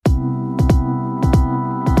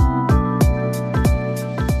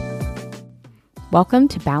Welcome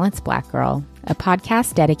to Balanced Black Girl, a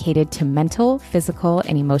podcast dedicated to mental, physical,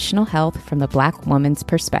 and emotional health from the Black woman's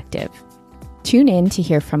perspective. Tune in to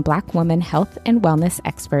hear from Black woman health and wellness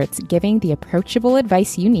experts giving the approachable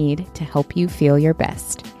advice you need to help you feel your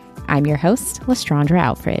best. I'm your host, Lestraundra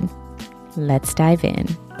Alfred. Let's dive in.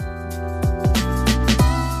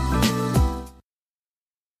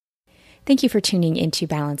 Thank you for tuning into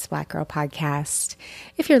Balanced Black Girl podcast.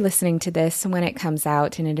 If you're listening to this when it comes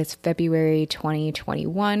out and it is February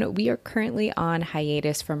 2021, we are currently on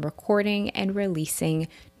hiatus from recording and releasing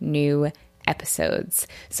new episodes.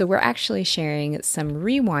 So we're actually sharing some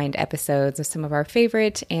rewind episodes of some of our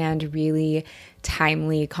favorite and really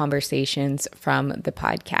timely conversations from the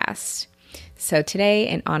podcast. So today,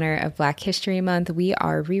 in honor of Black History Month, we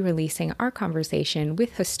are re-releasing our conversation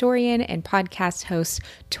with historian and podcast host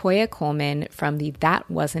Toya Coleman from the That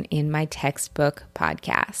Wasn't in My Textbook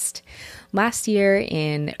podcast. Last year,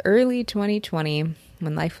 in early 2020,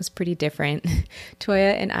 when life was pretty different,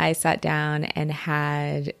 Toya and I sat down and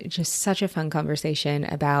had just such a fun conversation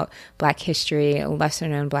about Black history, lesser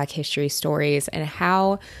known Black history stories, and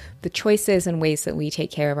how the choices and ways that we take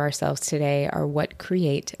care of ourselves today are what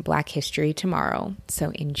create Black history tomorrow. So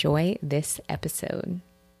enjoy this episode.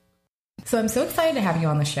 So I'm so excited to have you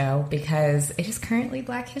on the show because it is currently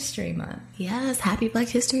Black History Month. Yes, happy Black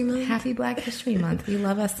History Month. Happy Black History Month. We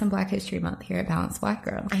love us some Black History Month here at Balanced Black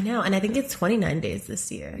Girl. I know, and I think it's 29 days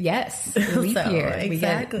this year. Yes, leap year.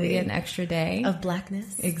 Exactly. We get an extra day. Of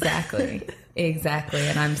Blackness. Exactly. Exactly.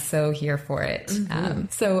 And I'm so here for it. Mm-hmm.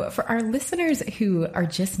 So for our listeners who are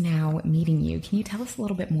just now meeting you, can you tell us a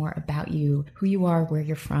little bit more about you, who you are, where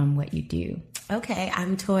you're from, what you do? Okay,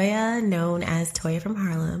 I'm Toya, known as Toya from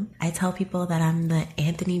Harlem. I tell people that I'm the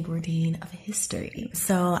Anthony Bourdain of history.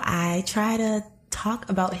 So I try to talk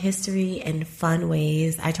about history in fun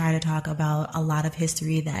ways. I try to talk about a lot of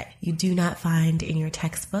history that you do not find in your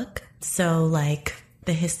textbook. So like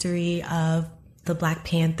the history of the Black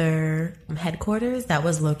Panther headquarters that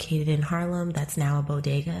was located in Harlem, that's now a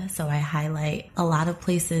bodega. So I highlight a lot of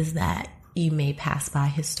places that you may pass by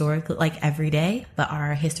historically, like every day, but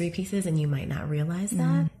are history pieces and you might not realize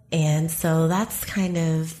that. And so that's kind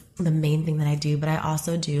of the main thing that I do, but I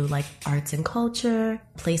also do like arts and culture,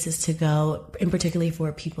 places to go, and particularly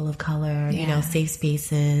for people of color, you know, safe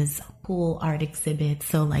spaces, cool art exhibits,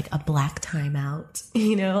 so like a Black timeout,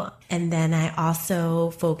 you know. And then I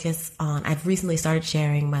also focus on, I've recently started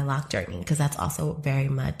sharing my Lock journey because that's also very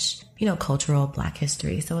much, you know, cultural Black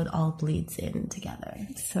history. So it all bleeds in together.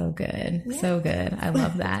 So good. Yeah. So good. I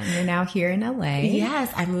love that. And you're now here in LA.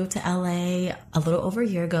 Yes, I moved to LA a little over a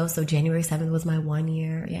year ago. So January 7th was my 1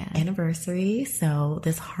 year anniversary. So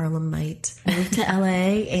this Harlemite moved to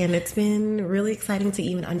LA, and it's been really exciting to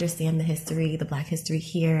even understand the history, the Black history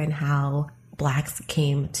here, and how Blacks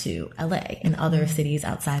came to LA and other cities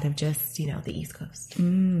outside of just, you know, the East Coast.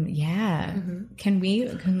 Can we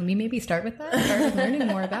maybe start with that? Start with learning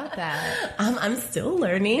more about that. I'm still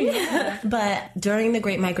learning. But during the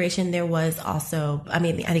Great Migration, there was also, I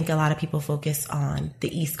mean, I think a lot of people focus on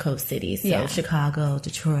the East Coast cities. So Chicago,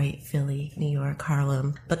 Detroit, Philly, New York,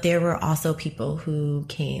 Harlem. But there were also people who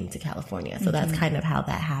came to California. So that's kind of how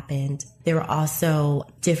that happened. There were also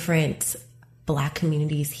different Black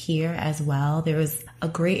communities here as well. There was a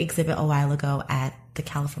great exhibit a while ago at the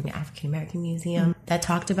California African American Museum that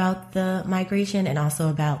talked about the migration and also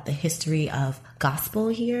about the history of gospel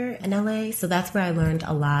here in LA. So that's where I learned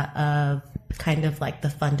a lot of kind of like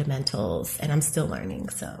the fundamentals, and I'm still learning.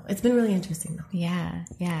 So it's been really interesting though.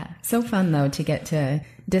 Yeah. So fun though to get to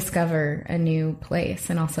discover a new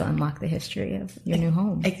place and also unlock the history of your new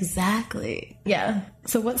home. Exactly. Yeah.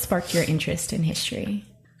 So what sparked your interest in history?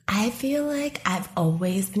 I feel like I've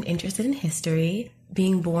always been interested in history.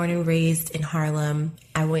 Being born and raised in Harlem,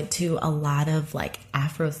 I went to a lot of like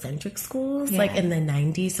Afrocentric schools, like in the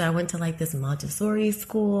 90s. So I went to like this Montessori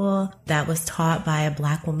school that was taught by a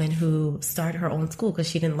Black woman who started her own school because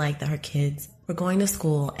she didn't like that her kids were going to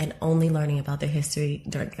school and only learning about their history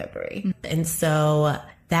during February. And so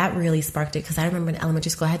that really sparked it because I remember in elementary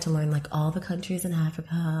school, I had to learn like all the countries in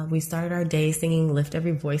Africa. We started our day singing Lift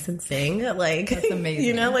Every Voice and Sing. Like, that's amazing.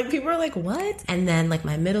 You know, like people were like, what? And then like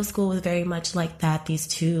my middle school was very much like that. These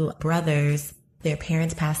two brothers, their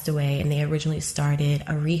parents passed away and they originally started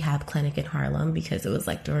a rehab clinic in Harlem because it was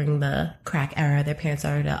like during the crack era. Their parents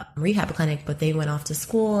started a rehab clinic, but they went off to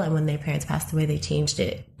school. And when their parents passed away, they changed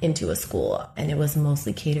it into a school. And it was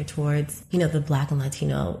mostly catered towards, you know, the Black and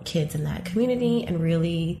Latino kids in that community and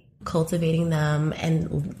really cultivating them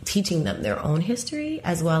and teaching them their own history,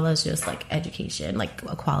 as well as just like education, like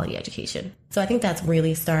a quality education. So I think that's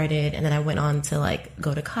really started. And then I went on to like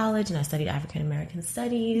go to college and I studied African American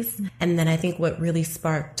studies. And then I think what really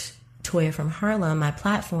sparked Toya from Harlem, my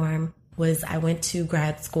platform, was I went to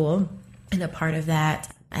grad school, and a part of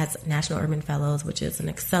that as National Urban Fellows, which is an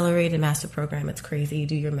accelerated master program. It's crazy. You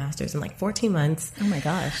do your master's in like 14 months. Oh my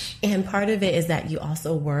gosh. And part of it is that you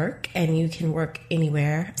also work, and you can work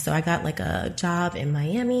anywhere. So I got like a job in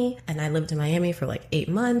Miami, and I lived in Miami for like 8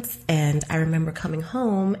 months. And I remember coming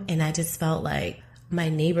home and I just felt like my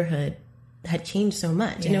neighborhood had changed so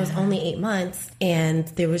much. And it was only 8 months, and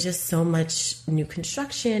there was just so much new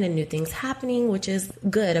construction and new things happening, which is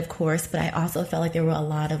good, of course, but I also felt like there were a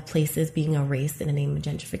lot of places being erased in the name of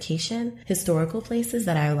gentrification, historical places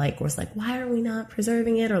that I was like, why are we not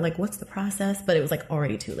preserving it? Or like, what's the process? But it was like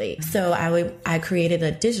already too late. So I created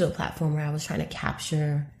a digital platform where I was trying to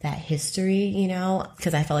capture that history, you know,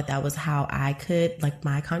 because I felt like that was how I could, like,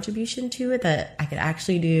 my contribution to it, that I could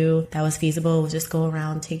actually do, that was feasible, was just go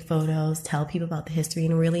around, take photos, tell people about the history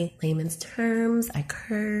in really layman's terms. I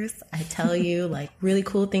curse, I tell you like really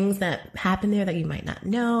cool things that happen there that you might not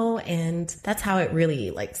know. And that's how it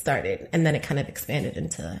really like started. And then it kind of expanded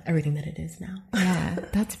into everything that it is now. Yeah,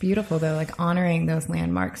 that's beautiful though, like honoring those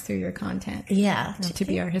landmarks through your content. Yeah. To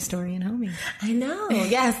be our historian homie. I know.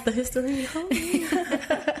 Yes, the historian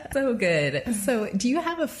homie. So good. So do you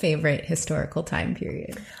have a favorite historical time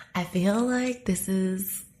period? I feel like this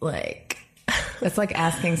is like... That's like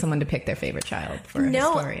asking someone to pick their favorite child for a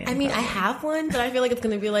historian. I mean, probably. I have one, but I feel like it's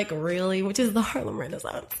going to be like really, which is the Harlem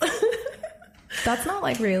Renaissance. That's not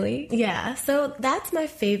like really. Yeah. So that's my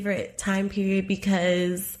favorite time period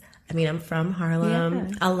because, I mean, I'm from Harlem.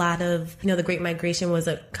 Yeah. A lot of, you know, the Great Migration was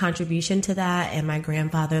a contribution to that. And my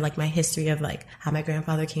grandfather, like my history of like how my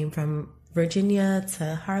grandfather came from Virginia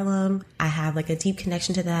to Harlem. I have like a deep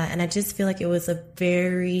connection to that. And I just feel like it was a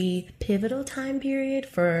very pivotal time period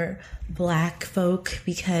for Black folk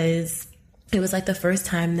because it was like the first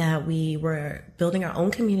time that we were building our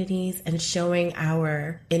own communities and showing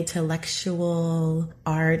our intellectual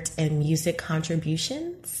art and music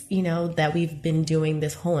contributions, you know, that we've been doing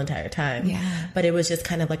this whole entire time. Yeah. But it was just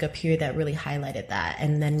kind of like a period that really highlighted that.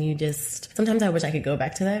 And then you just, sometimes I wish I could go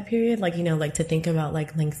back to that period, like, you know, like to think about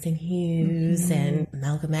like Langston Hughes and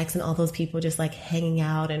Malcolm X and all those people just like hanging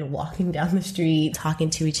out and walking down the street, talking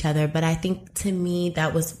to each other. But I think to me,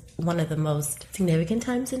 that was one of the most significant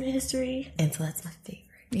times in history. And so that's my favorite.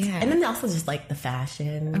 Yeah. And then also just like the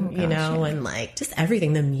fashion, you know, and like just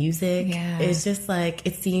everything, the music. Yeah. It's just like,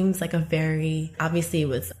 it seems like a very, obviously it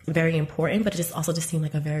was very important, but it just also just seemed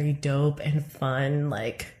like a very dope and fun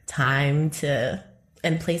like time to,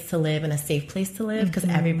 and place to live and a safe place to live because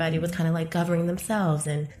everybody was kind of like governing themselves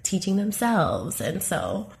and teaching themselves. And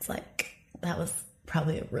so it's like, that was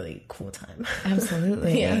probably a really cool time.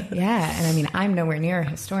 Absolutely. Yeah. And I mean, I'm nowhere near a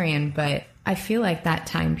historian, but I feel like that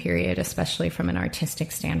time period, especially from an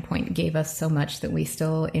artistic standpoint, gave us so much that we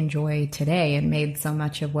still enjoy today and made so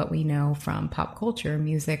much of what we know from pop culture,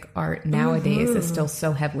 music, art nowadays is still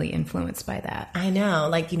so heavily influenced by that. I know,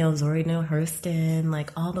 like, you know, Zora Neale Hurston,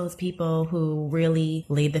 like all those people who really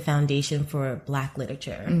laid the foundation for Black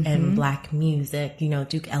literature and Black music, you know,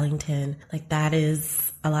 Duke Ellington, like that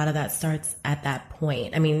is, a lot of that starts at that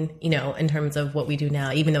point. I mean, you know, in terms of what we do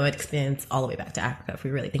now, even though it extends all the way back to Africa, if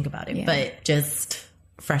we really think about it, but just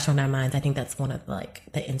fresh on our minds, I think that's one of like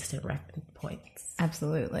the instant reference points.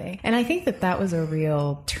 Absolutely. And I think that that was a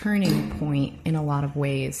real turning point in a lot of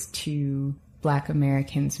ways to Black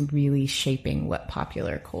Americans really shaping what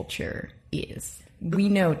popular culture is. We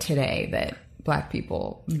know today that Black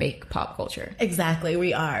people make pop culture. Exactly.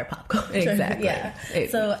 We are pop culture. Exactly. Yeah.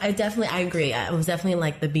 So I agree. It was definitely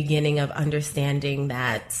like the beginning of understanding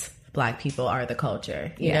that Black people are the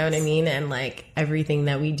culture. You know what I mean? And like everything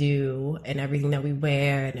that we do and everything that we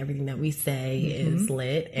wear and everything that we say is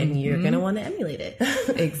lit and you're going to want to emulate it.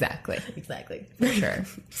 Exactly. Exactly. For sure.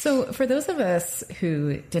 So for those of us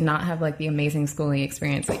who did not have like the amazing schooling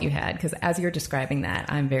experience that you had, because as you're describing that,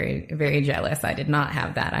 I'm very, very jealous. I did not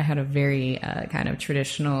have that. I had a very kind of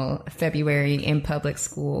traditional February in public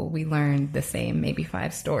school. We learned the same, maybe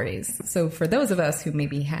 5 stories. So for those of us who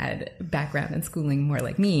maybe had background in schooling more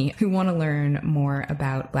like me, who want to learn more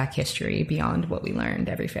about Black history beyond what we learned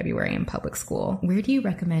every February in public school, where do you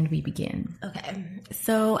recommend we begin? Okay.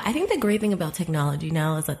 So I think the great thing about technology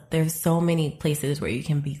now is that there's so many places where you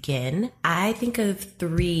can begin. I think of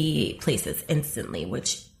 3 places instantly,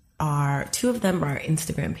 which are 2 of them are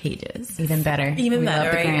Instagram pages. Even better. Even we better,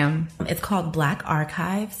 love the right? gram. It's called Black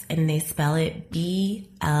Archives and they spell it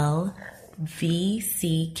BLACK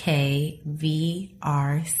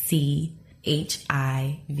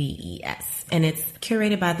VCKVRCHIVES. And it's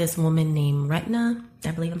curated by this woman named Retna.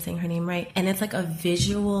 I believe I'm saying her name right. And it's like a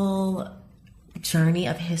visual journey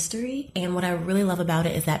of history. And what I really love about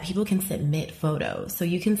it is that people can submit photos. So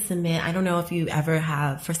you can submit, I don't know if you ever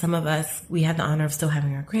have, for some of us, we have the honor of still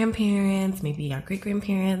having our grandparents, maybe our great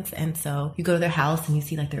grandparents. And so you go to their house and you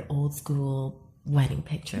see like their old school wedding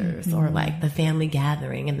pictures or like the family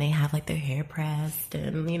gathering, and they have like their hair pressed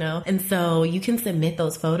and, you know, and so you can submit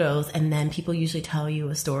those photos and then people usually tell you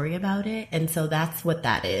a story about it. And so that's what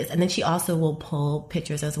that is. And then she also will pull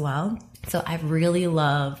pictures as well. So I really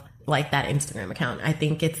love like that Instagram account. I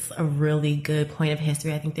think it's a really good point of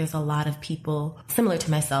history. I think there's a lot of people similar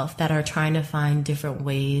to myself that are trying to find different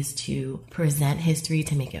ways to present history,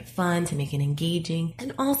 to make it fun, to make it engaging,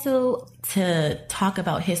 and also to talk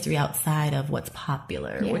about history outside of what's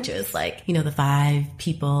popular, which is like, you know, the 5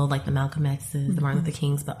 people, like the Malcolm X's, the Martin Luther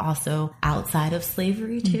Kings, but also outside of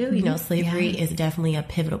slavery too. You know, slavery is definitely a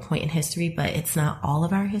pivotal point in history, but it's not all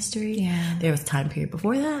of our history. There was a time period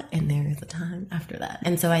before that and there is a time after that.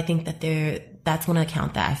 And so I think that that's one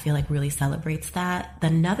account that I feel like really celebrates that.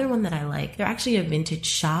 Another one that I like, they're actually a vintage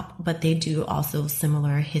shop, but they do also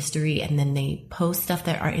similar history, and then they post stuff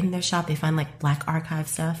that are in their shop. They find like Black archive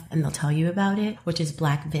stuff and they'll tell you about it, which is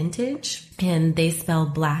Black Vintage. And they spell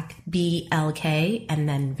Black BLK and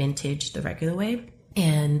then vintage the regular way.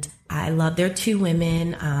 And I love, they're 2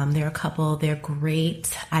 women. They're a couple. They're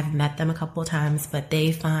great. I've met them a couple of times, but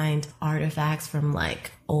they find artifacts from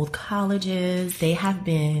like old colleges. They have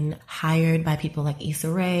been hired by people like Issa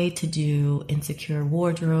Rae to do insecure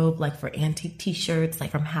wardrobe, like for antique t-shirts,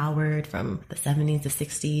 like from Howard from the 70s to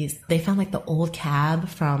 60s. They found like the old cab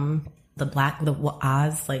from the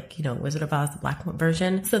Oz, like, you know, Wizard of Oz, the black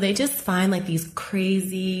version. So they just find like these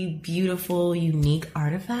crazy, beautiful, unique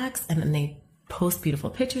artifacts, and then they post beautiful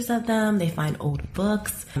pictures of them. They find old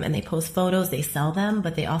books and they post photos. They sell them,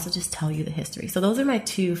 but they also just tell you the history. So those are my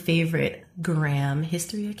 2 favorite gram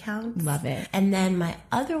history accounts. Love it. And then my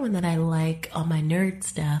other one that I like on my nerd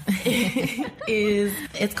stuff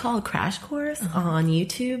it's called Crash Course on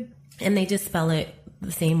YouTube, and they just spell it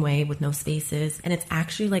the same way with no spaces. And it's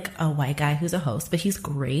actually like a white guy who's a host, but he's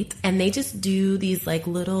great. And they just do these like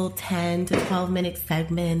little 10 to 12 minute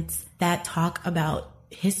segments that talk about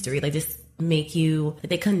history. Like just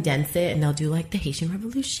they condense it and they'll do like the Haitian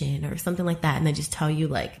Revolution or something like that, and they just tell you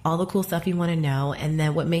like all the cool stuff you want to know. And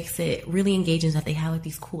then what makes it really engaging is that they have like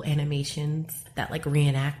these cool animations that like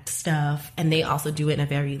reenact stuff, and they also do it in a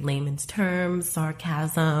very layman's terms,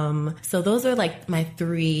 sarcasm. So those are like my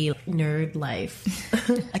 3 nerd life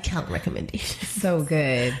account recommendations. So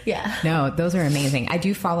good. Yeah. No, those are amazing. I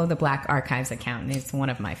do follow the Black Archives account, and it's one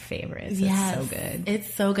of my favorites. Yes, it's so good.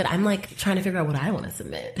 It's so good. I'm like trying to figure out what I want to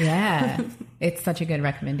submit. Yeah. It's such a good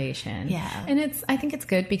recommendation. Yeah. And I think it's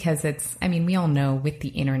good because we all know with the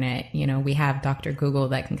internet, you know, we have Dr. Google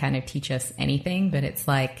that can kind of teach us anything, but it's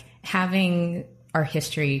like having our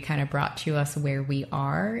history kind of brought to us where we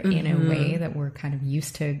are in a way that we're kind of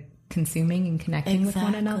used to consuming and connecting with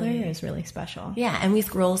one another is really special. Yeah, and we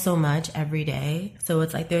scroll so much every day. So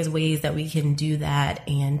it's like there's ways that we can do that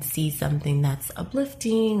and see something that's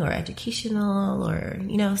uplifting or educational or,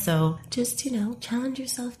 you know, so just, you know, challenge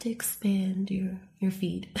yourself to expand your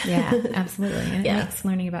feed. Yeah, absolutely. And it makes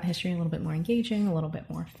learning about history a little bit more engaging, a little bit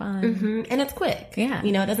more fun. And it's quick. Yeah.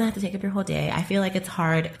 You know, it doesn't have to take up your whole day. I feel like it's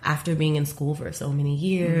hard after being in school for so many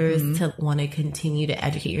years to want to continue to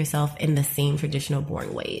educate yourself in the same traditional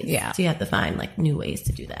boring ways. Yeah. So you have to find like new ways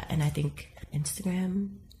to do that. And I think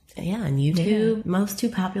Instagram, and YouTube, most 2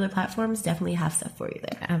 popular platforms definitely have stuff for you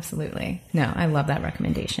there. Absolutely. No, I love that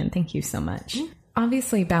recommendation. Thank you so much.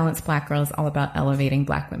 Obviously, Balanced Black Girl is all about elevating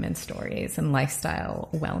Black women's stories and lifestyle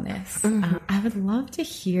wellness. I would love to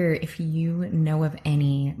hear if you know of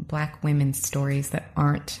any Black women's stories that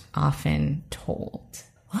aren't often told.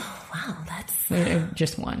 Oh, wow, that's...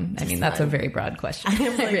 Just one. I mean, that's a very broad question. I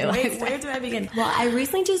like, wait, where do I begin? Well, I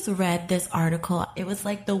recently just read this article. It was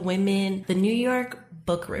like the New York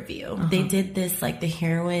Book Review. They did this, like the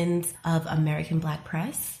heroines of American Black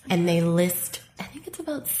press, and they list, I think it's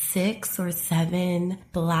about 6 or 7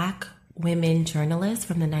 Black women journalists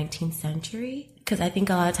from the 19th century. Because I think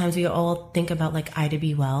a lot of times we all think about like Ida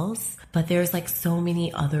B. Wells, but there's like so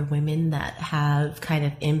many other women that have kind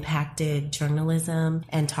of impacted journalism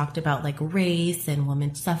and talked about like race and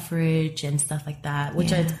women's suffrage and stuff like that,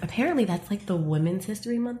 which is apparently that's like the Women's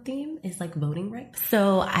History Month theme is like voting rights.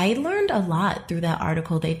 So I learned a lot through that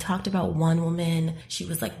article. They talked about one woman. She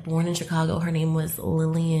was like born in Chicago. Her name was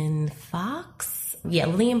Lillian Fox.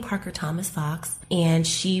 Lillian Parker Thomas Fox. And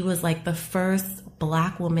she was like the first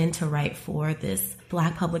Black woman to write for this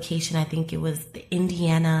Black publication. I think it was the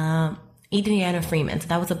Indiana Freeman. So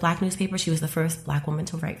that was a Black newspaper. She was the first Black woman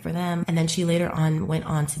to write for them. And then she later on went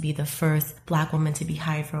on to be the first Black woman to be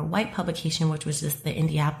hired for a white publication, which was just the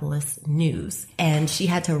Indianapolis News. And she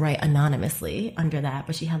had to write anonymously under that,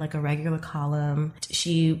 but she had like a regular column.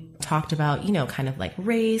 She talked about, you know, kind of like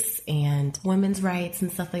race and women's rights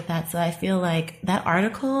and stuff like that. So I feel like that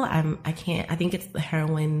article, I think it's the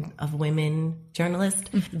Heroine of Women journalist.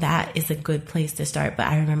 That is a good place to start. But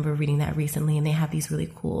I remember reading that recently, and they have these really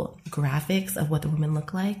cool graphics of what the women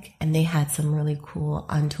look like. And they had some really cool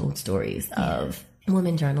untold stories of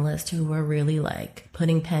women journalists who were really like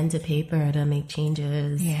putting pen to paper to make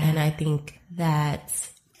changes. Yeah. And I think that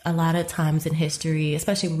a lot of times in history,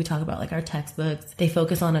 especially when we talk about like our textbooks, they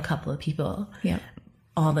focus on a couple of people. Yeah.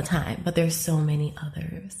 All the time, but there's so many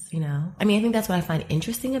others, you know? I mean, I think that's what I find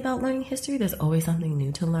interesting about learning history. There's always something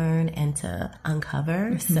new to learn and to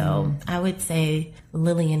uncover. So I would say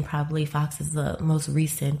Lillian probably Fox is the most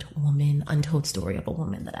recent untold story of a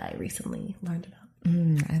woman that I recently learned about.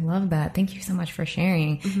 I love that. Thank you so much for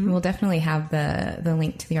sharing. We'll definitely have the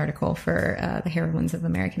link to the article for the Heroines of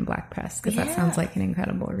American Black Press, because that sounds like an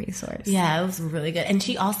incredible resource. Yeah, it was really good. And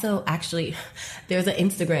she also actually, there's an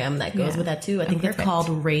Instagram that goes with that too. I think it's called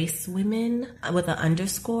Race Women with an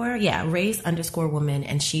underscore. Yeah, Race_women.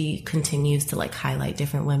 And she continues to like highlight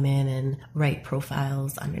different women and write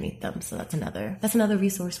profiles underneath them. So that's another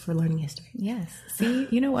resource for learning history. Yes. See,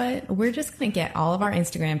 you know what? We're just going to get all of our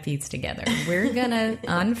Instagram feeds together. We're going to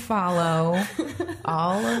unfollow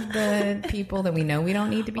all of the people that we know we don't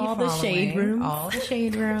need to be following. All the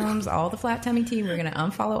shade rooms, all the flat tummy tea. We're going to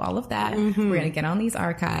unfollow all of that. We're going to get on these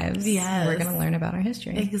archives. Yes. We're going to learn about our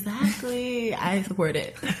history. Exactly. I support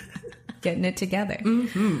it. Getting it together.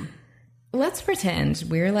 Let's pretend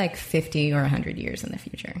we're like 50 or 100 years in the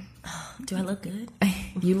future. Do I look good?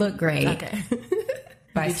 You look great. Okay.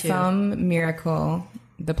 By some miracle,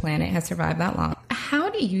 the planet has survived that long. How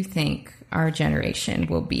do you think our generation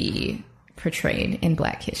will be portrayed in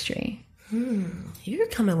Black history? You're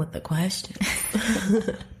coming with the question.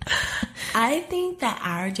 I think that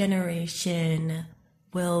our generation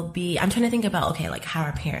will be, I'm trying to think about, okay, like how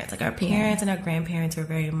our parents and our grandparents were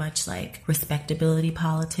very much like respectability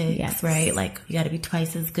politics, right? Like you got to be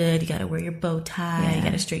twice as good. You got to wear your bow tie. You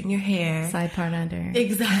got to straighten your hair. Side part under.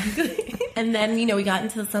 Exactly. And then, you know, we got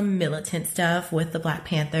into some militant stuff with the Black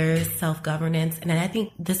Panthers, self-governance. And then I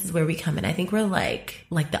think this is where we come in. I think we're like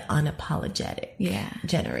the unapologetic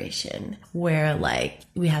generation where like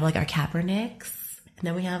we have like our Kaepernicks. And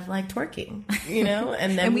then we have like twerking, you know,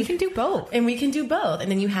 and then and we can do both.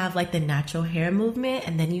 And then you have like the natural hair movement,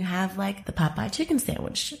 and then you have like the Popeye chicken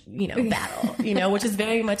sandwich, you know, battle, you know, which is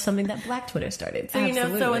very much something that Black Twitter started. So, you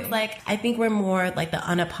know, so it's like, I think we're more like the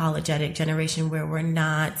unapologetic generation where we're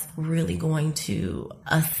not really going to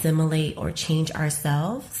assimilate or change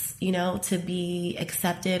ourselves, you know, to be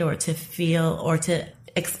accepted or to feel or to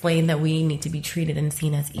explain that we need to be treated and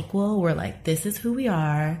seen as equal. We're like, this is who we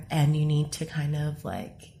are, and you need to kind of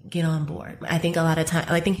like get on board. I think a lot of time,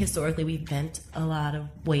 I think historically we've bent a lot of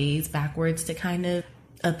ways backwards to kind of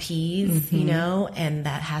appease, you know, and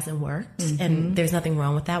that hasn't worked. And there's nothing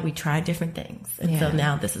wrong with that. We tried different things. And so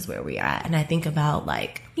now this is where we are at. And I think about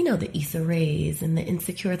like, you know, the Issa Raes and the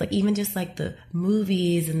Insecure, like even just like the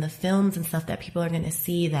movies and the films and stuff that people are going to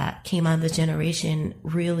see that came out of this generation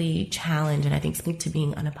really challenge and I think speak to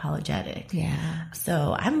being unapologetic. Yeah.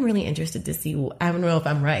 So I'm really interested to see, I don't know if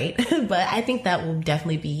I'm right, but I think that will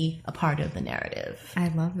definitely be a part of the narrative. I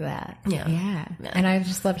love that. Yeah. And I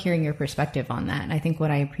just love hearing your perspective on that. And I think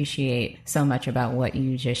what I appreciate so much about what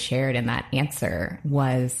you just shared in that answer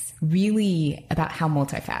was really about how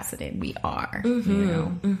multifaceted we are. You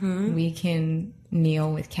know, we can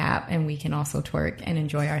kneel with Cap and we can also twerk and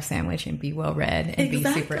enjoy our sandwich and be well read and be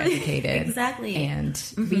super educated.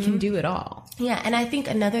 And we can do it all. Yeah. And I think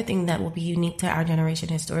another thing that will be unique to our generation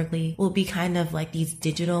historically will be kind of like these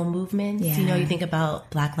digital movements. You know, you think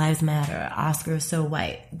about Black Lives Matter, Oscar is so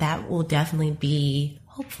white. That will definitely be,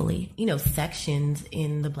 hopefully, you know, sections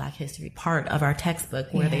in the Black history part of our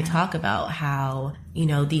textbook where they talk about how, you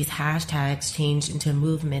know, these hashtags changed into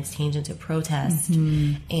movements, changed into protests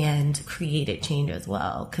and created change as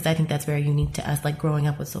well. Because I think that's very unique to us, like growing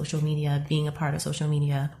up with social media, being a part of social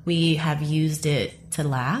media. We have used it to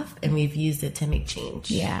laugh and we've used it to make change.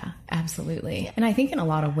 Yeah, absolutely. And I think in a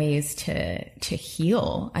lot of ways to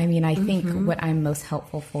heal. I mean, I think what I'm most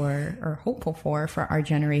helpful for or hopeful for our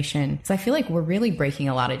generation is I feel like we're really breaking breaking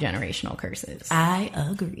a lot of generational curses. I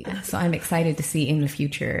agree. So I'm excited to see in the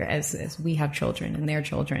future, as we have children and their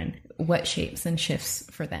children, what shapes and shifts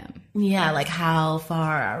for them. Yeah, like how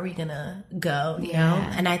far are we gonna go, you know?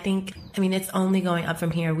 And I think, it's only going up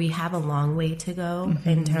from here. We have a long way to go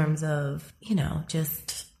in terms of,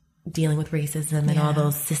 just dealing with racism and all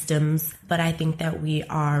those systems. But I think that we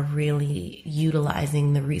are really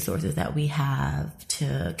utilizing the resources that we have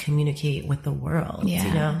to communicate with the world,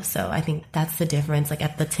 So I think that's the difference. Like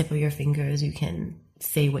at the tip of your fingers, you can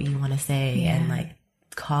say what you want to say and like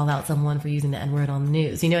call out someone for using the N-word on the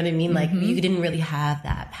news. You know what I mean? Like you didn't really have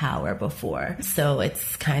that power before. So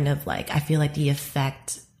it's kind of like, I feel like the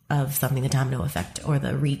effect of something, the domino effect or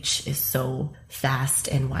the reach is so fast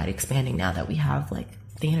and wide expanding now that we have like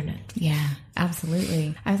the internet. Yeah,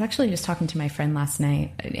 absolutely. I was actually just talking to my friend last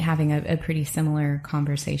night, having a pretty similar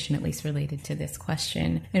conversation, at least related to this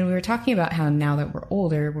question. And we were talking about how now that we're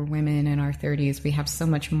older, we're women in our 30s, we have so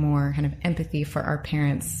much more kind of empathy for our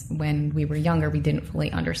parents. When we were younger, we didn't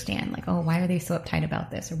fully understand, like, oh, why are they so uptight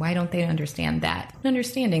about this? Or why don't they understand that? And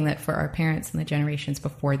understanding that for our parents and the generations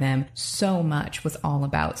before them, so much was all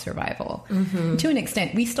about survival. To an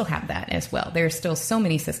extent, we still have that as well. There are still so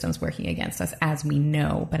many systems working against us, as we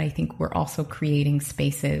know. But I think we're also creating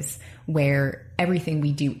spaces where everything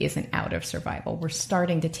we do isn't out of survival. We're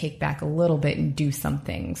starting to take back a little bit and do some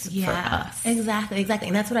things for us. Exactly.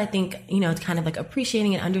 And that's what I think, it's kind of like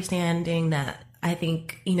appreciating and understanding that. I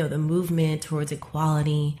think, the movement towards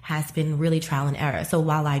equality has been really trial and error. So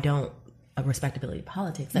while I don't respectability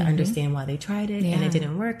politics, I understand why they tried it and it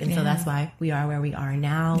didn't work. And so that's why we are where we are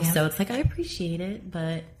now. So it's like, I appreciate it,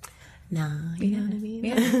 but nah, you know what I mean?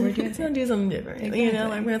 Yeah, we're going to do something different. Exactly.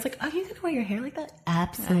 Like where it's like, are you going to wear your hair like that?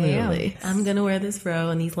 Absolutely. I'm going to wear this fro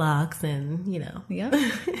and these locks and, Yeah.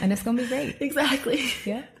 And it's going to be great. Exactly.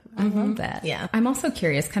 Yeah. I love that. Yeah. I'm also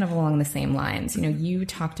curious, kind of along the same lines. You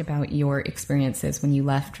talked about your experiences when you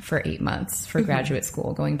left for 8 months for graduate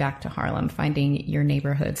school, going back to Harlem, finding your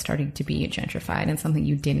neighborhood starting to be gentrified and something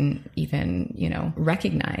you didn't even,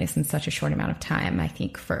 recognize in such a short amount of time. I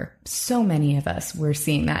think for so many of us, we're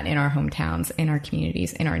seeing that in our hometowns, in our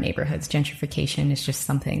communities, in our neighborhoods. Gentrification is just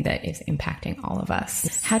something that is impacting all of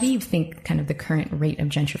us. How do you think kind of the current rate of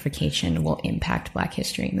gentrification will impact Black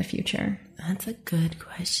history in the future? That's a good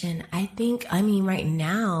question. I think, right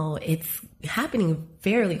now it's happening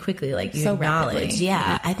fairly quickly, like you acknowledge. Rapidly.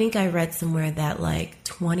 Yeah. I think I read somewhere that like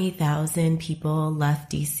 20,000 people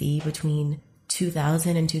left DC between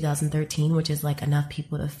 2000 and 2013, which is like enough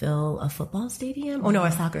people to fill a football stadium or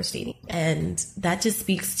a soccer stadium. And that just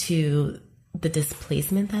speaks to the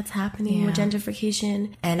displacement that's happening with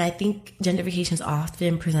gentrification. And I think gentrification is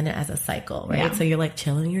often presented as a cycle, right? Yeah. So you're like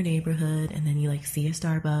chilling in your neighborhood and then you like see a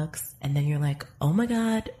Starbucks and then you're like, oh my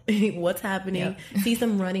God, what's happening? Yep. See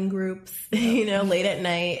some running groups, late at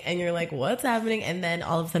night and you're like, what's happening? And then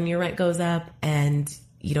all of a sudden your rent goes up and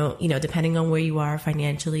you don't, depending on where you are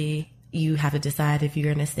financially, you have to decide if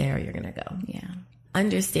you're going to stay or you're going to go. Yeah.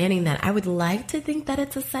 Understanding that, I would like to think that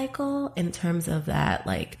it's a cycle in terms of that,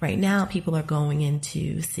 like right now people are going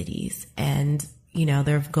into cities and,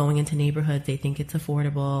 they're going into neighborhoods. They think it's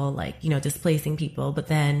affordable, like, displacing people, but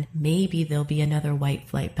then maybe there'll be another white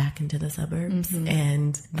flight back into the suburbs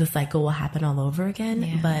and the cycle will happen all over again.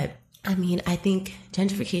 Yeah. But I think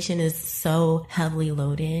gentrification is so heavily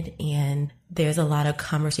loaded and there's a lot of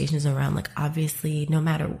conversations around, like, obviously, no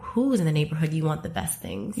matter who's in the neighborhood, you want the best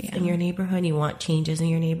things in your neighborhood. You want changes in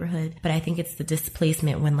your neighborhood. But I think it's the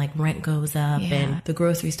displacement when, like, rent goes up and the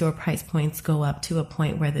grocery store price points go up to a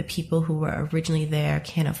point where the people who were originally there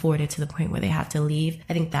can't afford it to the point where they have to leave.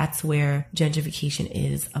 I think that's where gentrification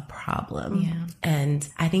is a problem. Yeah. And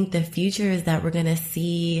I think the future is that we're going to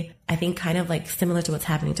see, I think, kind of like similar to what's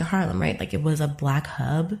happening to Harlem, right? Like, it was a Black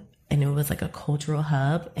hub. And it was like a cultural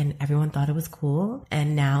hub and everyone thought it was cool.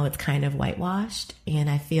 And now it's kind of whitewashed. And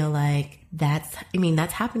I feel like that's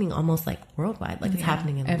happening almost like worldwide. Like it's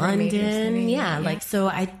happening in London. Yeah. Like, so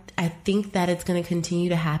I think that it's going to continue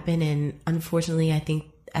to happen. And unfortunately, I think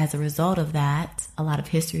as a result of that, a lot of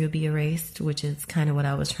history will be erased, which is kind of what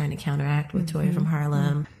I was trying to counteract with Toya from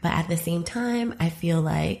Harlem. But at the same time, I feel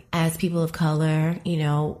like as people of color,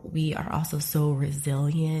 we are also so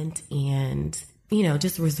resilient and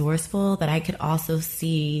just resourceful that I could also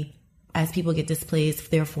see as people get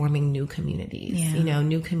displaced, they're forming new communities,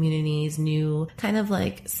 new communities, new kind of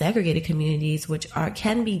like segregated communities, which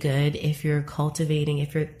can be good if you're cultivating,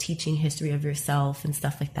 if you're teaching history of yourself and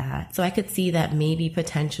stuff like that. So I could see that maybe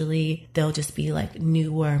potentially they'll just be like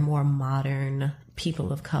newer, more modern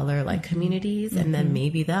people of color, like communities, and then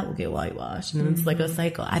maybe that will get whitewashed, and then it's like a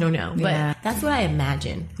cycle. I don't know, but that's what I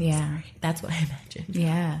imagine. Yeah. That's what I imagine.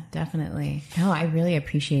 Yeah, definitely. No, I really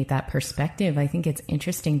appreciate that perspective. I think it's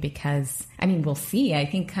interesting because, I mean, we'll see. I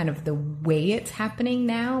think kind of the way it's happening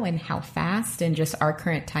now and how fast and just our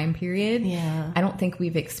current time period. Yeah. I don't think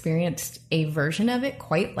we've experienced a version of it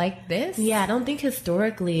quite like this. Yeah, I don't think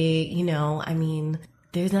historically, you know, I mean,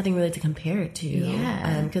 there's nothing really to compare it to.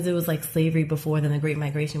 Yeah. Because it was like slavery before, then the Great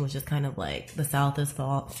Migration was just kind of like the South is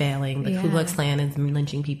failing. The Ku Klux Klan is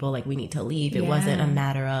lynching people, like we need to leave. It wasn't a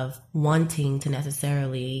matter of wanting to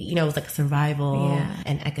necessarily, you know, it was like survival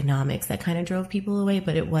and economics that kind of drove people away,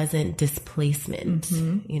 but it wasn't displacement,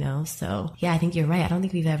 you know? So yeah, I think you're right. I don't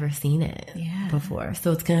think we've ever seen it before.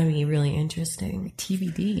 So it's going to be really interesting.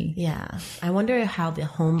 TBD. Yeah. I wonder how the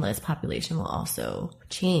homeless population will also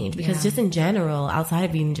change because just in general, outside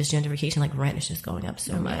of even just gentrification, like rent is just going up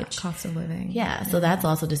so much. Cost of living. Yeah. So that's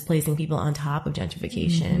also displacing people on top of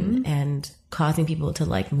gentrification and causing people to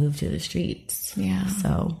like move to the streets. Yeah.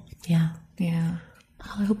 So yeah. Yeah.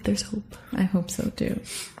 Oh, I hope there's hope. I hope so too.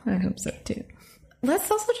 I hope so too. Let's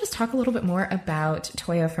also just talk a little bit more about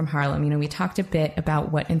Toya from Harlem. You know, we talked a bit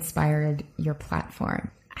about what inspired your platform.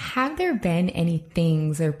 Have there been any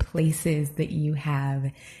things or places that you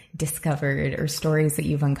have discovered or stories that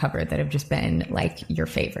you've uncovered that have just been like your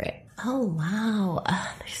favorite? Oh, wow.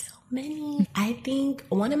 There's so many. I think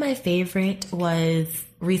one of my favorite was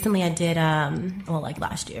recently I did, like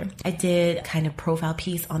last year, I did a kind of profile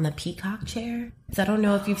piece on the peacock chair. So I don't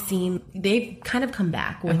know if you've seen, they've kind of come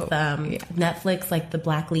back with Netflix, like the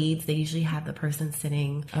black leads. They usually have the person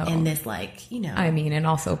sitting in this like, you know. I mean, and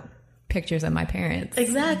also pictures of my parents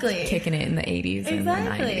kicking it in the 80s and the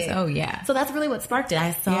 90s. Oh yeah. So that's really what sparked it.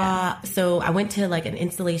 I saw so I went to like an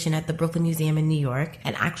installation at the Brooklyn Museum in New York,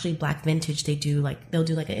 and actually Black Vintage, they'll do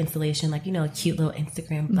like an installation, like, you know, a cute little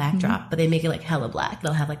Instagram backdrop, but they make it like hella black.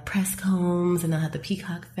 They'll have like press combs, and they'll have the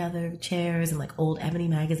peacock feather chairs and like old ebony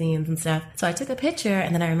magazines and stuff. So I took a picture,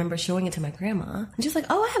 and then I remember showing it to my grandma, and she's like,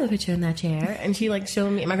 oh, I have a picture in that chair. And she like showed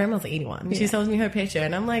me, and my grandma was like 81. She shows me her picture,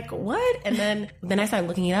 and I'm like, what? And then I started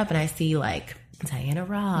looking it up, and I see like Diana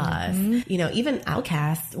Ross, you know, even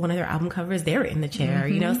Outkast, one of their album covers, they're in the chair,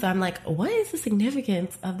 you know? So I'm like, what is the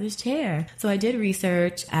significance of this chair? So I did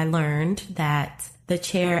research. I learned that the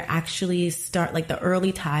chair actually like the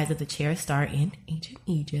early ties of the chair start in ancient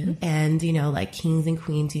Egypt. And, you know, like kings and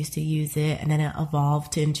queens used to use it. And then it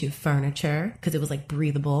evolved into furniture because it was like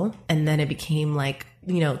breathable. And then it became like,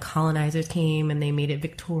 you know, colonizers came and they made it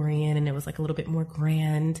Victorian, and it was like a little bit more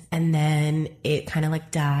grand. And then it kind of like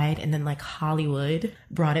died, and then like Hollywood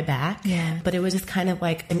brought it back. Yeah. But it was just kind of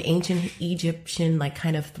like an ancient Egyptian like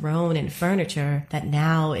kind of throne and furniture that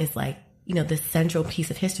now is like, you know, this central piece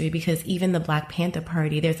of history. Because even the Black Panther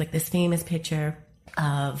Party, there's like this famous picture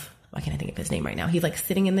of, why can't I think of his name right now? He's like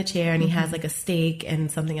sitting in the chair, and he has like a steak and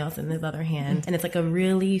something else in his other hand. And it's like a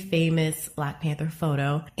really famous Black Panther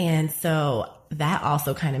photo. And so that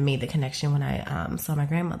also kind of made the connection when I saw my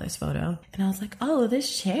grandmother's photo. And I was like, oh,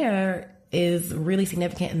 this chair is really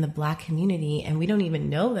significant in the Black community, and we don't even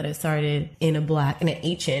know that it started in an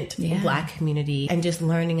ancient Black community. And just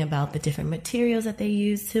learning about the different materials that they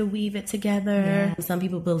use to weave it together. Some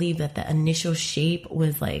people believe that the initial shape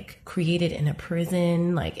was like created in a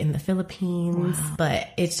prison, like in the Philippines. But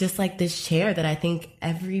it's just like this chair that I think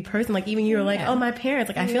every person, like even you were like, oh, my parents,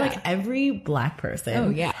 like I feel like every Black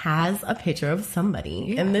person has a picture of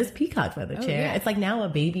somebody in this peacock feather chair. It's like now a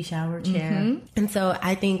baby shower chair. And so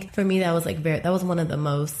I think for me that was that was one of the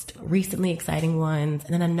most recently exciting ones.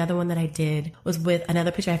 And then another one that I did was with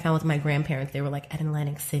another picture I found with my grandparents. They were like at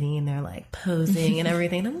Atlantic City, and they're like posing and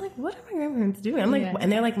everything. And I'm like, what are my grandparents doing? I'm like,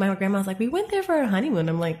 and they're like, my grandma's like, we went there for our honeymoon.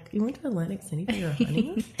 I'm like, you went to Atlantic City for your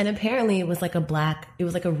honeymoon? And apparently it was like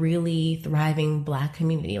a really thriving Black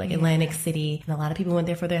community, like Atlantic City. And a lot of people went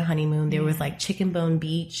there for their honeymoon. There was like Chicken Bone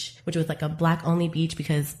Beach, which was like a Black only beach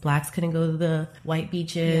because Blacks couldn't go to the white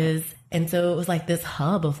beaches. And so it was like this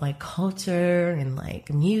hub of like culture and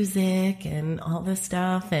like music and all this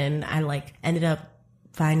stuff. And I like ended up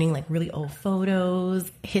finding like really old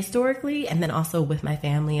photos historically, and then also with my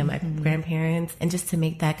family and my grandparents. And just to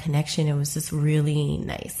make that connection, it was just really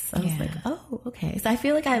nice. I was like, oh, okay. So I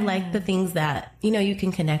feel like I like the things that, you know, you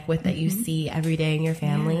can connect with that you see every day in your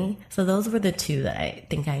family. So those were the two that I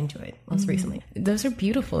think I enjoyed most recently. Those are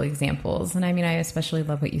beautiful examples. And I mean, I especially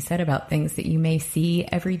love what you said about things that you may see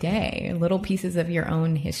every day, little pieces of your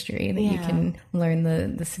own history that you can learn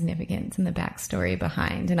the significance and the backstory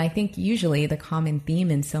behind. And I think usually the common theme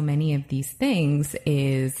theme in so many of these things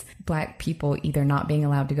is Black people either not being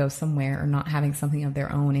allowed to go somewhere or not having something of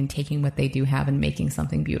their own and taking what they do have and making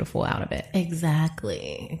something beautiful out of it.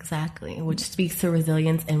 Exactly. Which speaks to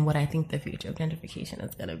resilience and what I think the future of gentrification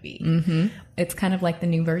is going to be. Mm-hmm. It's kind of like the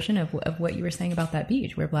new version of what you were saying about that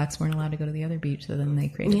beach where Blacks weren't allowed to go to the other beach, so then they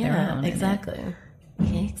created their own. Exactly.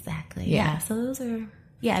 Yeah. So those are...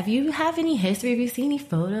 Yeah, if you have any history, if you see any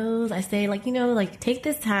photos, I say, like, take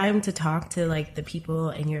this time to talk to, like, the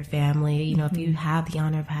people in your family. If you have the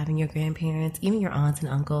honor of having your grandparents, even your aunts and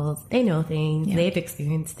uncles, they know things, they've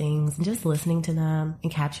experienced things, and just listening to them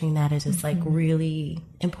and capturing that is just, like, really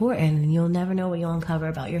important. And you'll never know what you'll uncover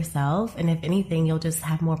about yourself. And if anything, you'll just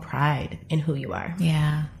have more pride in who you are.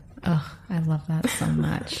 Yeah. Oh, I love that so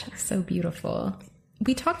much. So beautiful.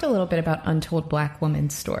 We talked a little bit about untold Black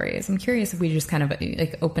women's stories. I'm curious if we just kind of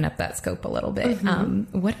like open up that scope a little bit.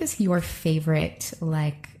 What is your favorite,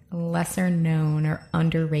 like, lesser known or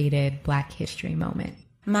underrated Black history moment?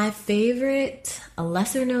 My favorite, a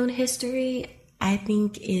lesser known history, I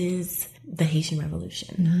think, is the Haitian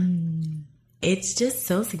Revolution. It's just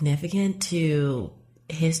so significant to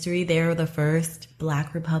history. They're the first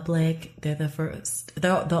Black republic. They're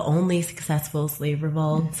the only successful slave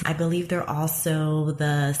revolt. I believe they're also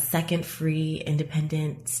the second free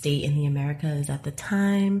independent state in the Americas at the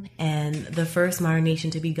time, and the first modern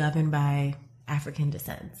nation to be governed by African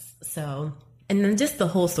descents. So, and then just the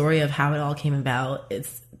whole story of how it all came about,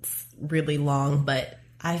 it's really long, but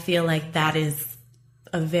I feel like that is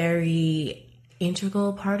a very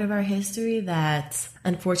integral part of our history that,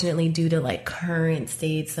 unfortunately, due to like current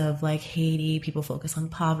states of like Haiti, people focus on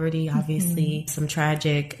poverty. Obviously, some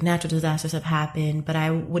tragic natural disasters have happened, but I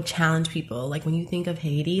would challenge people, like, when you think of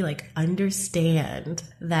Haiti, like, understand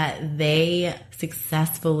that they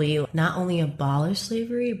successfully not only abolished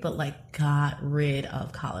slavery, but like got rid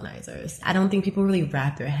of colonizers. I don't think people really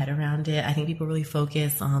wrap their head around it. I think people really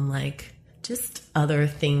focus on like just other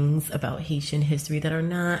things about Haitian history that are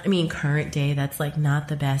not, current day, that's like not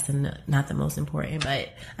the best and not the most important. But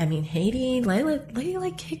Haiti, they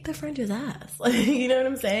like kicked the French's ass. You know what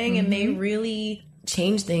I'm saying? And they really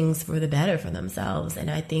changed things for the better for themselves. And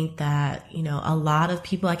I think that, a lot of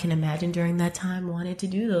people I can imagine during that time wanted to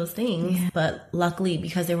do those things. Yeah. But luckily,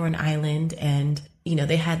 because they were an island and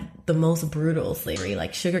they had the most brutal slavery,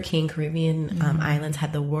 like sugarcane Caribbean islands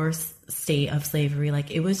had the worst state of slavery.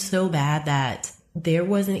 Like, it was so bad that there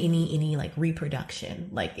wasn't any like reproduction.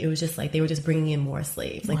 Like, it was just like they were just bringing in more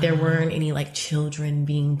slaves. Like, there weren't any like children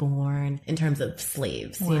being born in terms of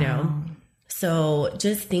slaves, So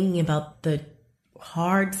just thinking about the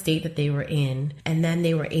hard state that they were in, and then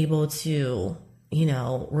they were able to,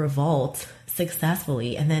 revolt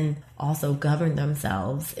successfully and then also govern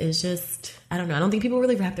themselves is just, I don't know. I don't think people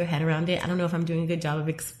really wrap their head around it. I don't know if I'm doing a good job of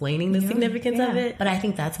explaining the significance of it, but I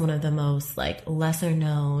think that's one of the most like lesser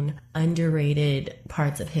known, underrated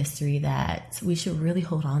parts of history that we should really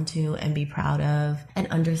hold on to and be proud of and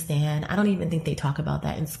understand. I don't even think they talk about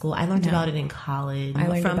that in school. I learned about it in college. I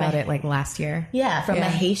learned about it like last year. Yeah, from a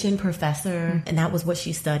Haitian professor, and that was what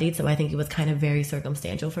she studied. So I think it was kind of very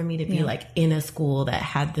circumstantial for me to be like in a school that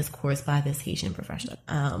had this course by this Haitian professor.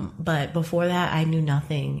 But before that, I knew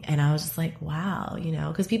nothing, and I was just like, wow,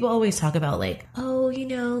 because people always talk about like, oh,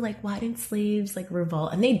 like, why didn't slaves like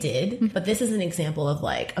revolt? And they did, but this is an example of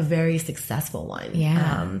like a very successful one.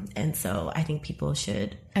 Yeah. And so I think people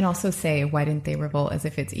should. And also say, why didn't they revolt, as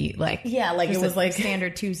if it's it was like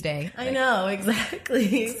standard Tuesday. I know,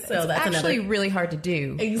 exactly. So that's actually really hard to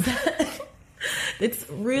do. Exactly. It's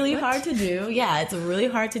really hard to do. Yeah, it's really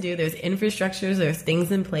hard to do. There's infrastructures, there's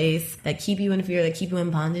things in place that keep you in fear, that keep you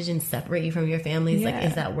in bondage and separate you from your families. Like,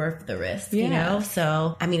 is that worth the risk,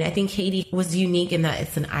 So, I think Haiti was unique in that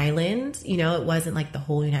it's an island, it wasn't like the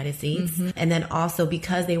whole United States. And then also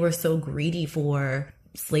because they were so greedy for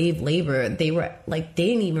slave labor, they were like, they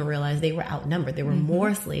didn't even realize they were outnumbered. There were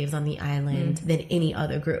more slaves on the island than any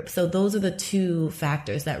other group. So those are the two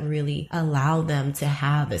factors that really allow them to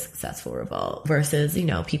have a successful revolt versus,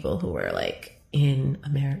 people who were like in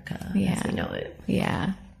America as we know it.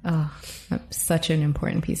 Yeah. Oh, such an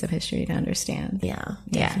important piece of history to understand. Yeah,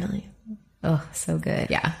 definitely. Oh, so good.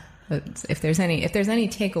 Yeah. But if there's any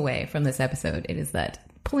takeaway from this episode, it is that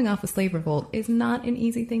pulling off a slave revolt is not an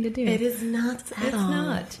easy thing to do. It is not at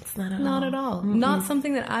all. It's not at all. Not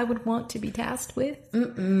something that I would want to be tasked with.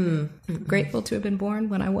 Grateful to have been born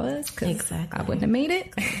when I was, because I wouldn't have made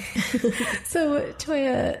it. So,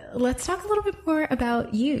 Toya, let's talk a little bit more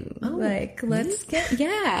about you. Let's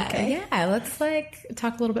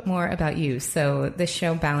talk a little bit more about you. So the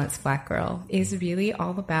show Balanced Black Girl is really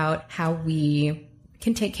all about how we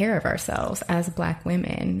can take care of ourselves as Black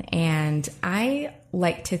women. And I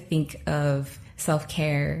like to think of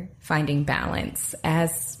self-care, finding balance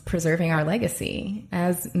as preserving our legacy,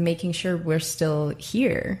 as making sure we're still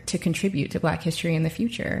here to contribute to Black history in the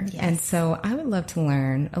future. Yes. And so I would love to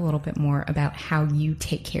learn a little bit more about how you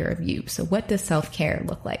take care of you. So what does self-care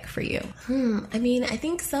look like for you? I mean, I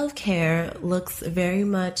think self-care looks very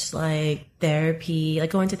much like therapy, like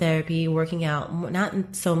going to therapy, working out, not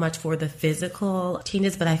so much for the physical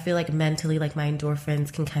changes, but I feel like mentally, like my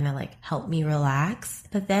endorphins can kind of like help me relax.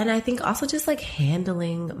 But then I think also just like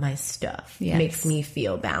handling my stuff makes me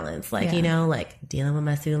feel balanced. Like, you know, like dealing with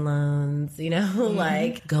my student loans, you know,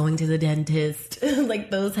 like going to the dentist, like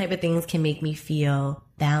those type of things can make me feel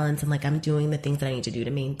balanced and like I'm doing the things that I need to do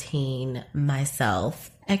to maintain myself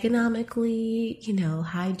economically, you know,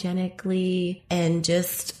 hygienically, and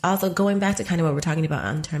just also going back to kind of what we're talking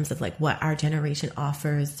about in terms of like what our generation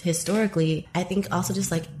offers historically. I think also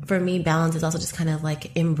just like for me, balance is also just kind of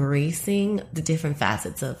like embracing the different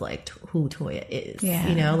facets of like who Toya is. Yeah.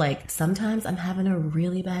 You know, like sometimes I'm having a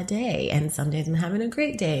really bad day and some days I'm having a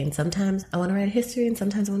great day, and sometimes I want to write history and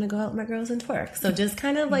sometimes I want to go out with my girls and twerk. So just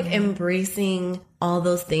kind of like embracing all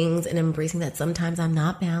those things and embracing that sometimes I'm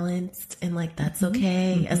not balanced, and like that's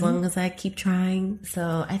okay as long as I keep trying.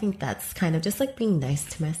 So I think that's kind of just like being nice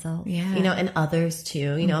to myself, you know, and others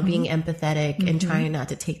too, you know, being empathetic and trying not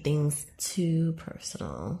to take things too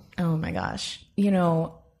personal. Oh my gosh. You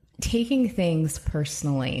know, taking things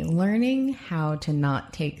personally, learning how to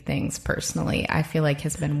not take things personally, I feel like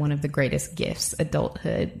has been one of the greatest gifts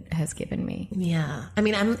adulthood has given me. Yeah. I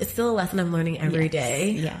mean, it's still a lesson I'm learning every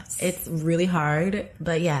day. Yes. It's really hard,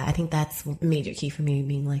 but yeah, I think that's a major key for me,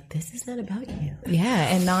 being like, this is not about you. Yeah.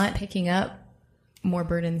 And not picking up more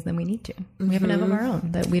burdens than we need to. We have enough of our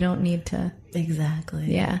own that we don't need to.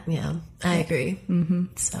 Exactly. Yeah. Yeah. I agree.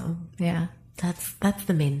 So yeah. That's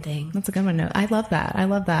the main thing. That's a good one. I love that. I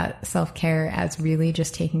love that self-care as really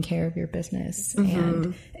just taking care of your business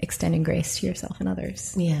and extending grace to yourself and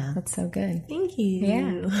others. Yeah. That's so good. Thank you.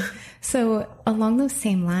 Yeah. So along those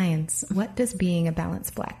same lines, what does being a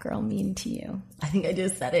balanced Black girl mean to you? I think I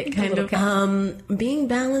just said it kind of. Being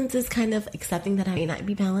balanced is kind of accepting that I may not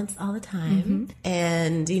be balanced all the time.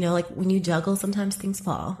 And, you know, like when you juggle, sometimes things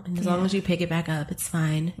fall. And as long as you pick it back up, it's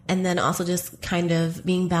fine. And then also just kind of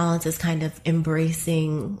being balanced is kind of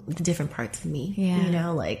embracing the different parts of me. Yeah. You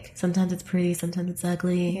know, like sometimes it's pretty, sometimes it's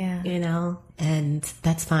ugly, you know, and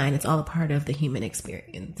that's fine. It's all a part of the human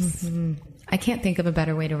experience. I can't think of a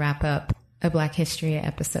better way to wrap up a Black History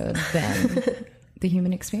episode than the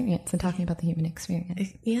human experience and talking about the human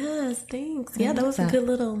experience. Yes, thanks. Yeah, that was a good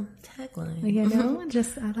little tagline. You know,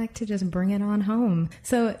 I like to just bring it on home.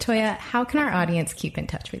 So, Toya, how can our audience keep in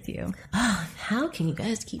touch with you? How can you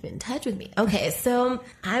guys keep in touch with me? Okay, so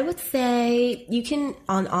I would say you can,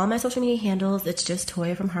 on all my social media handles, it's just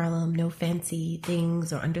Toya from Harlem, no fancy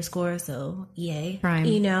things or underscore, so EA. Prime.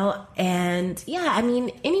 You know, and yeah, I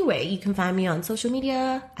mean, anyway, you can find me on social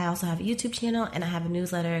media. I also have a YouTube channel and I have a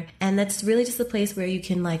newsletter, and that's really just a place where you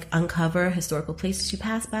can like uncover historical places you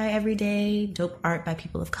pass by every day, dope art by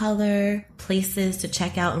people of color, places to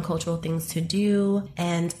check out and cultural things to do.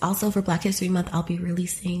 And also for Black History Month, I'll be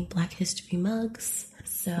releasing Black History mugs.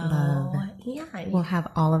 So yeah, we'll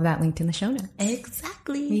have all of that linked in the show notes.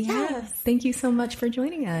 Exactly. Yes. Thank you so much for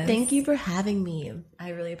joining us. Thank you for having me. I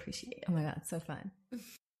really appreciate it. Oh my God, it's so fun.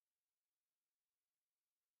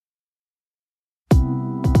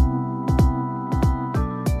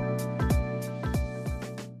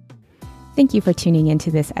 Thank you for tuning into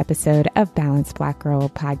this episode of Balanced Black Girl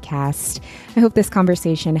podcast. I hope this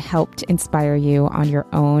conversation helped inspire you on your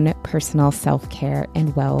own personal self-care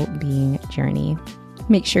and well-being journey.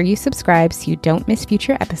 Make sure you subscribe so you don't miss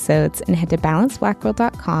future episodes, and head to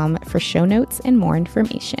balancedblackgirl.com for show notes and more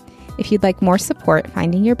information. If you'd like more support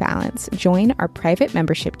finding your balance, join our private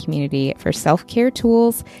membership community for self-care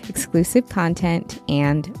tools, exclusive content,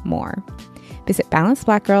 and more. Visit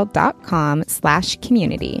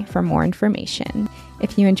balancedblackgirl.com/community for more information.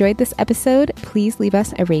 If you enjoyed this episode, please leave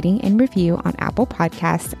us a rating and review on Apple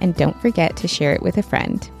Podcasts, and don't forget to share it with a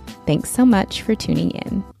friend. Thanks so much for tuning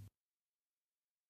in.